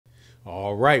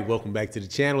All right, welcome back to the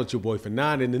channel. It's your boy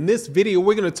Fanon, and in this video,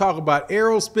 we're going to talk about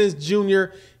Errol Spence Jr.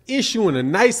 issuing a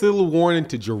nice little warning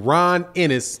to Jaron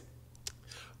Ennis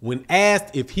when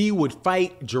asked if he would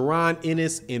fight Jaron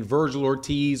Ennis and Virgil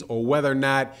Ortiz or whether or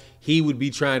not he would be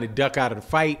trying to duck out of the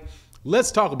fight.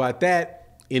 Let's talk about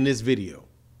that in this video.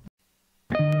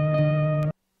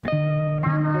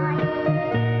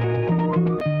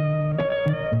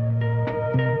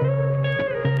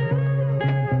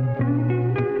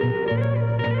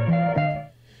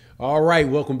 All right,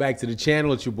 welcome back to the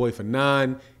channel. It's your boy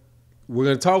Fanon. We're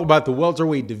going to talk about the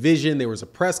welterweight division. There was a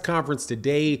press conference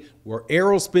today where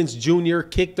Errol Spence Jr.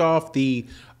 kicked off the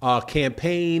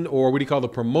campaign, or what do you call the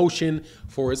promotion,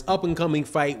 for his up-and-coming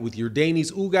fight with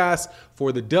Yordenis Ugas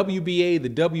for the WBA, the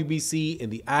WBC,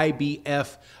 and the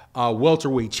IBF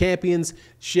welterweight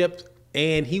championship.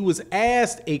 And he was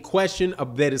asked a question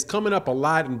that is coming up a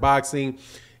lot in boxing.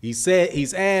 He's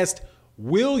asked,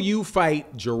 will you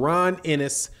fight Jaron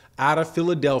Ennis out of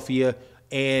Philadelphia?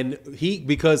 And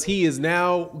because he is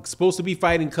now supposed to be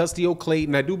fighting Custio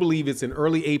Clayton. I do believe it's in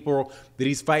early April that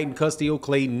he's fighting Custio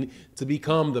Clayton to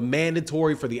become the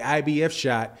mandatory for the IBF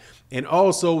shot. And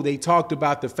also they talked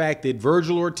about the fact that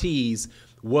Virgil Ortiz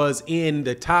was in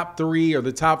the top 3 or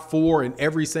the top 4 in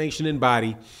every sanctioning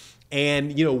body.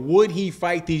 And, you know, would he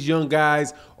fight these young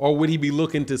guys, or would he be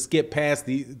looking to skip past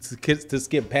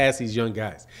these young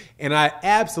guys? And I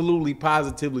absolutely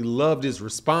positively loved his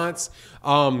response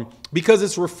because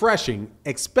it's refreshing,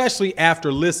 especially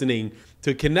after listening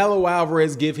to Canelo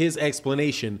Alvarez give his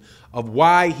explanation of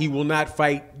why he will not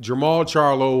fight Jermall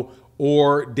Charlo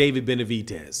or David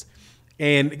Benavidez.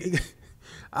 And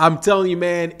I'm telling you,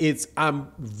 man, I'm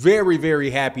very, very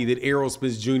happy that Errol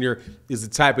Spence Jr. is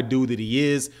the type of dude that he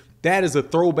is. That is a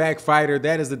throwback fighter.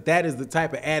 That is the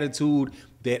type of attitude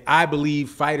that I believe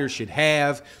fighters should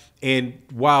have. And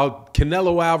while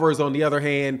Canelo Alvarez, on the other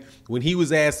hand, when he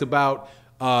was asked about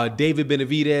David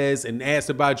Benavidez and asked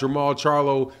about Jermall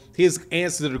Charlo, his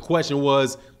answer to the question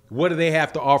was, what do they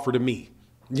have to offer to me?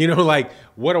 You know, like,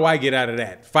 what do I get out of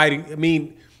that? Fighting, I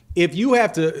mean, if you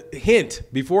have to hint,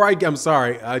 I'm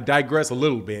sorry, I digress a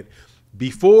little bit.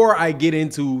 Before I get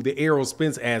into the Errol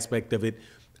Spence aspect of it,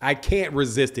 I can't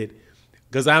resist it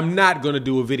because I'm not going to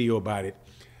do a video about it.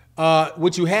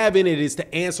 What you have in it is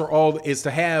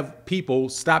to have people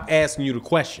stop asking you the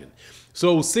question.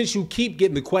 So since you keep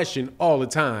getting the question all the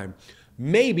time,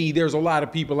 maybe there's a lot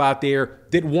of people out there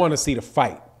that want to see the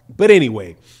fight. But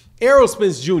anyway, Errol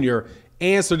Spence Jr.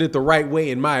 answered it the right way,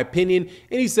 in my opinion.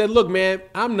 And he said, look, man,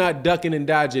 I'm not ducking and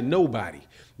dodging nobody.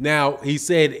 Now, he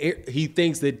said he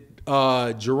thinks that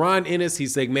Jaron Ennis,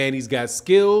 he's saying, man, he's got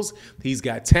skills, he's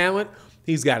got talent,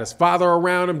 he's got his father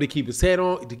around him to keep his head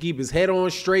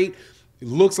on straight. It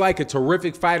looks like a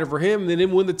terrific fighter for him. And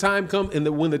then when the time comes and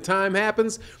when the time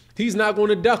happens, he's not going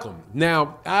to duck him.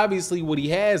 Now, obviously, what he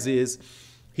has is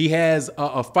he has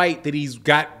a fight that he's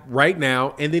got right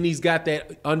now, and then he's got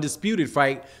that undisputed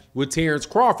fight with Terrence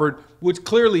Crawford, which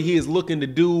clearly he is looking to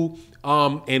do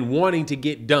and wanting to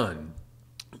get done.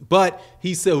 But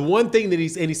he said one thing he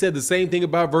said the same thing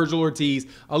about Virgil Ortiz,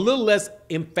 a little less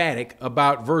emphatic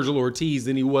about Virgil Ortiz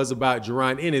than he was about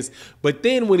Jaron Ennis. But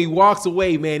then when he walks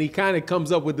away, man, he kind of comes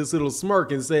up with this little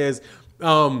smirk and says,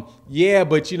 yeah,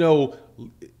 but, you know,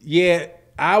 yeah,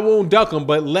 I won't duck him,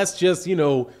 but let's just, you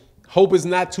know, hope it's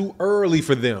not too early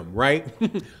for them, right?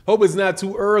 Hope it's not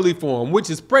too early for them, which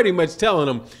is pretty much telling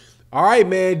them, all right,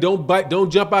 man, don't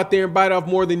jump out there and bite off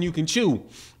more than you can chew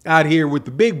out here with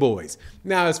the big boys.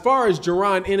 Now, as far as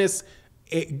Jaron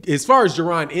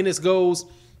Ennis goes,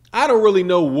 I don't really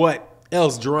know what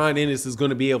else Jaron Ennis is going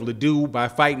to be able to do by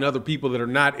fighting other people that are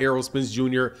not Errol Spence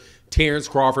Jr., Terrence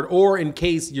Crawford, or in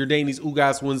case Yordenis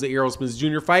Ugas wins the Errol Spence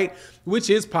Jr. fight,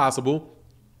 which is possible.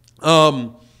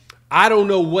 I don't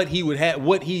know what he would have,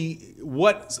 what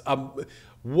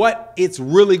it's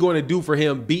really going to do for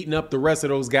him beating up the rest of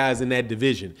those guys in that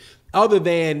division, other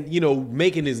than, you know,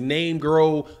 making his name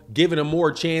grow, giving him more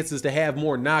chances to have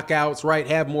more knockouts, right?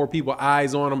 Have more people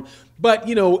eyes on him. But,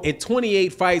 you know, at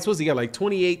 28 fights, what's he got, like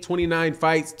 28, 29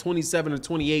 fights, 27 or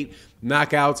 28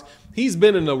 knockouts. He's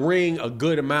been in the ring a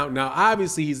good amount. Now,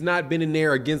 obviously, he's not been in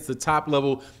there against the top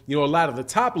level, you know, a lot of the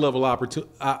top level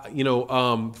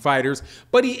fighters.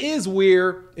 But he is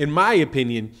where, in my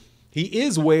opinion, he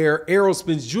is where Errol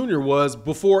Spence Jr. was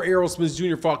before Errol Spence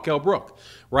Jr. fought Kell Brook,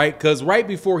 right? Because right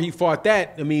before he fought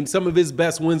that, I mean, some of his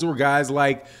best wins were guys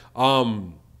like,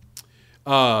 now,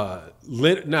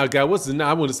 guy, what's his name?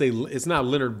 I want to say it's not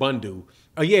Leonard Bundu.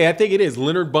 Yeah, I think it is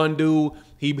Leonard Bundu.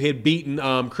 He had beaten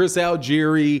Chris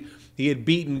Algieri. He had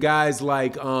beaten guys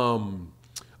like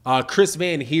Chris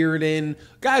Van Heerden,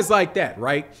 guys like that,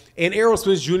 right? And Errol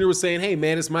Spence Jr. was saying, hey,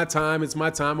 man, it's my time. It's my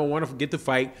time. I want to get the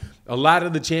fight. A lot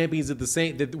of the champions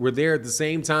that were there at the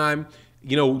same time,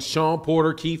 you know, Sean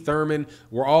Porter, Keith Thurman,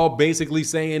 were all basically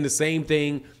saying the same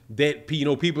thing that, you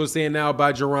know, people are saying now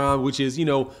about Jaron, which is, you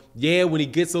know, yeah, when he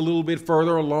gets a little bit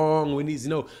further along, when he's, you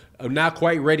know, not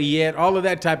quite ready yet, all of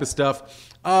that type of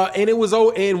stuff.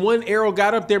 And when Errol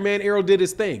got up there, man, Errol did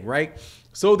his thing, right?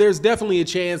 So there's definitely a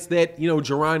chance that, you know,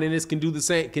 Jaron Ennis can do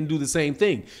the same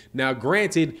thing. Now,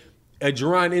 granted,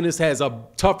 Jaron Ennis has a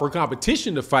tougher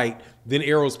competition to fight than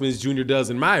Errol Spence Jr.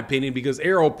 does, in my opinion, because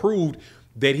Errol proved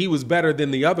that he was better than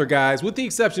the other guys, with the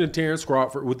exception of Terrence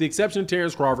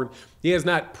Crawford. He has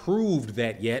not proved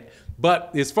that yet.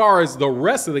 But as far as the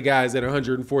rest of the guys at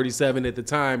 147 at the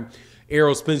time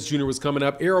Errol Spence Jr. was coming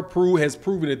up, Errol has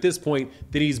proven at this point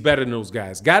that he's better than those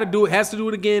guys. Has to do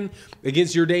it again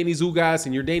against Yordenis Ugas,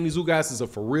 and Yordenis Ugas is a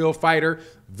for real fighter,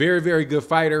 very, very good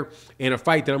fighter, and a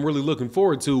fight that I'm really looking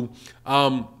forward to.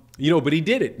 You know, but he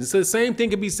did it. And so the same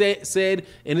thing can be said,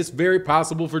 and it's very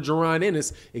possible for Jaron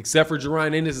Ennis, except for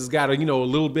Jaron Ennis has got a, you know, a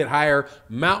little bit higher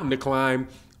mountain to climb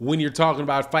when you're talking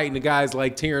about fighting the guys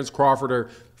like Terrence Crawford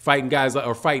or fighting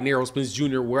Errol Spence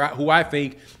Jr., who I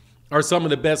think are some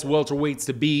of the best welterweights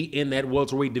to be in that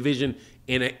welterweight division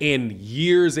in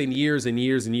years and years and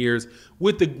years and years,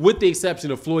 with the exception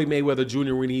of Floyd Mayweather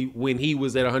Jr. when he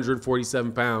was at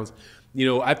 147 pounds. You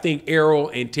know, I think Errol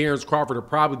and Terrence Crawford are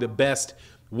probably the best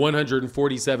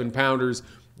 147 pounders,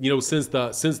 you know, since the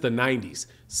 90s,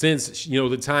 since, you know,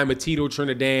 the time of Tito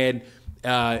Trinidad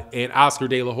and Oscar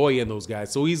De La Hoya and those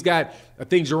guys. So I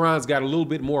think Jaron's got a little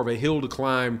bit more of a hill to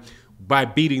climb by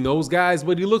beating those guys,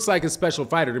 but he looks like a special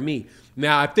fighter to me.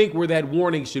 Now, I think where that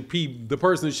warning should be, the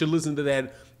person that should listen to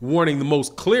that warning the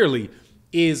most clearly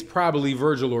is probably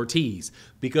VIRGIL ORTIZ,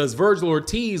 because VIRGIL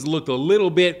ORTIZ looked a little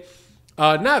bit,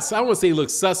 I won't say he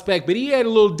looked suspect, but he had a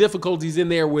little difficulties in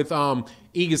there with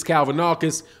Aegis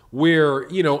Kalvanakis, where,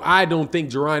 you know, I don't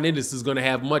think Jaron Ennis is going to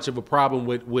have much of a problem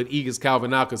with Aegis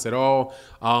Kalvanakis at all.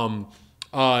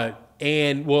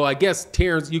 And, well, I guess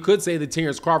you could say that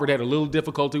Terrence Crawford had a little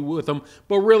difficulty with him,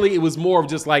 but really it was more of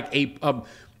just like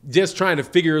just trying to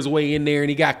figure his way in there, and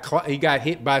he got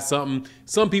hit by something.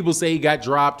 Some people say he got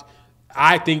dropped.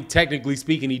 I think, technically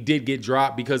speaking, he did get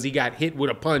dropped because he got hit with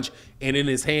a punch, and then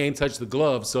his hand touched the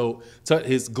glove. So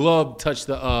his glove touched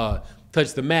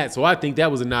the mat. So I think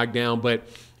that was a knockdown. But,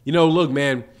 you know, look,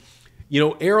 man, you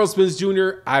know, Errol Spence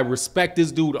Jr., I respect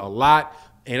this dude a lot.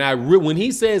 And when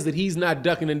he says that he's not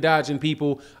ducking and dodging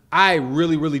people, I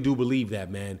really, really do believe that,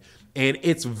 man. And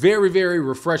it's very, very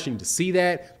refreshing to see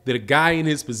that a guy in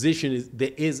his position is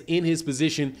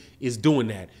doing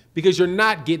that, because you're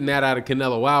not getting that out of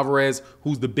Canelo Alvarez,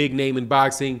 who's the big name in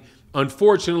boxing.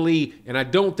 Unfortunately, and I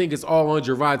don't think it's all on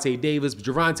Gervonta Davis, but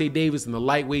Gervonta Davis and the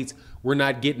lightweights, we're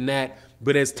not getting that.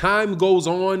 But as time goes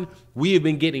on, we have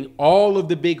been getting all of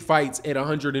the big fights at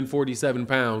 147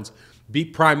 pounds,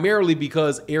 primarily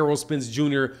because Errol Spence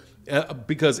Jr.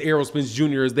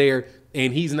 Is there,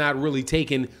 and he's not really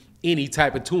taking any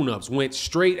type of tune-ups. Went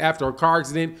straight after a car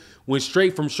accident, went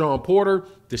straight from Sean Porter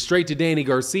straight to Danny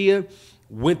Garcia,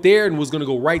 went there and was going to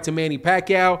go right to Manny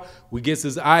Pacquiao. He gets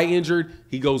his eye injured.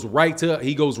 He goes right to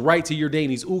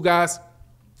Yordenis Ugas.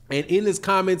 And in his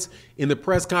comments in the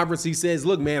press conference, he says,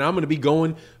 look, man, I'm going to be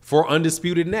going for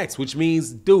undisputed next, which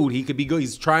means, dude,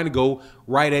 he's trying to go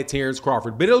right at Terrence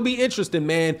Crawford. But it'll be interesting,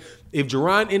 man, if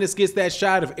Jaron Ennis gets that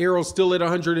shot, if Errol's still at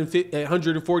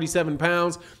 147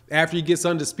 pounds after he gets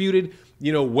undisputed,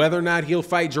 you know, whether or not he'll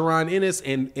fight Jaron Ennis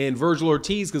and VIRGIL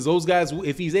ORTIZ, because those guys,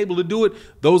 if he's able to do it,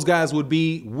 those guys would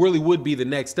be the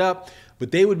next up. But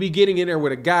they would be getting in there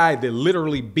with a guy that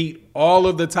literally beat all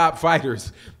of the top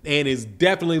fighters and is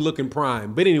definitely looking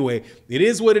prime. But anyway, it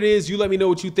is what it is. You let me know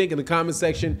what you think in the comment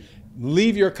section.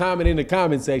 Leave your comment in the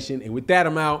comment section. And with that,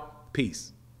 I'm out.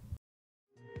 Peace.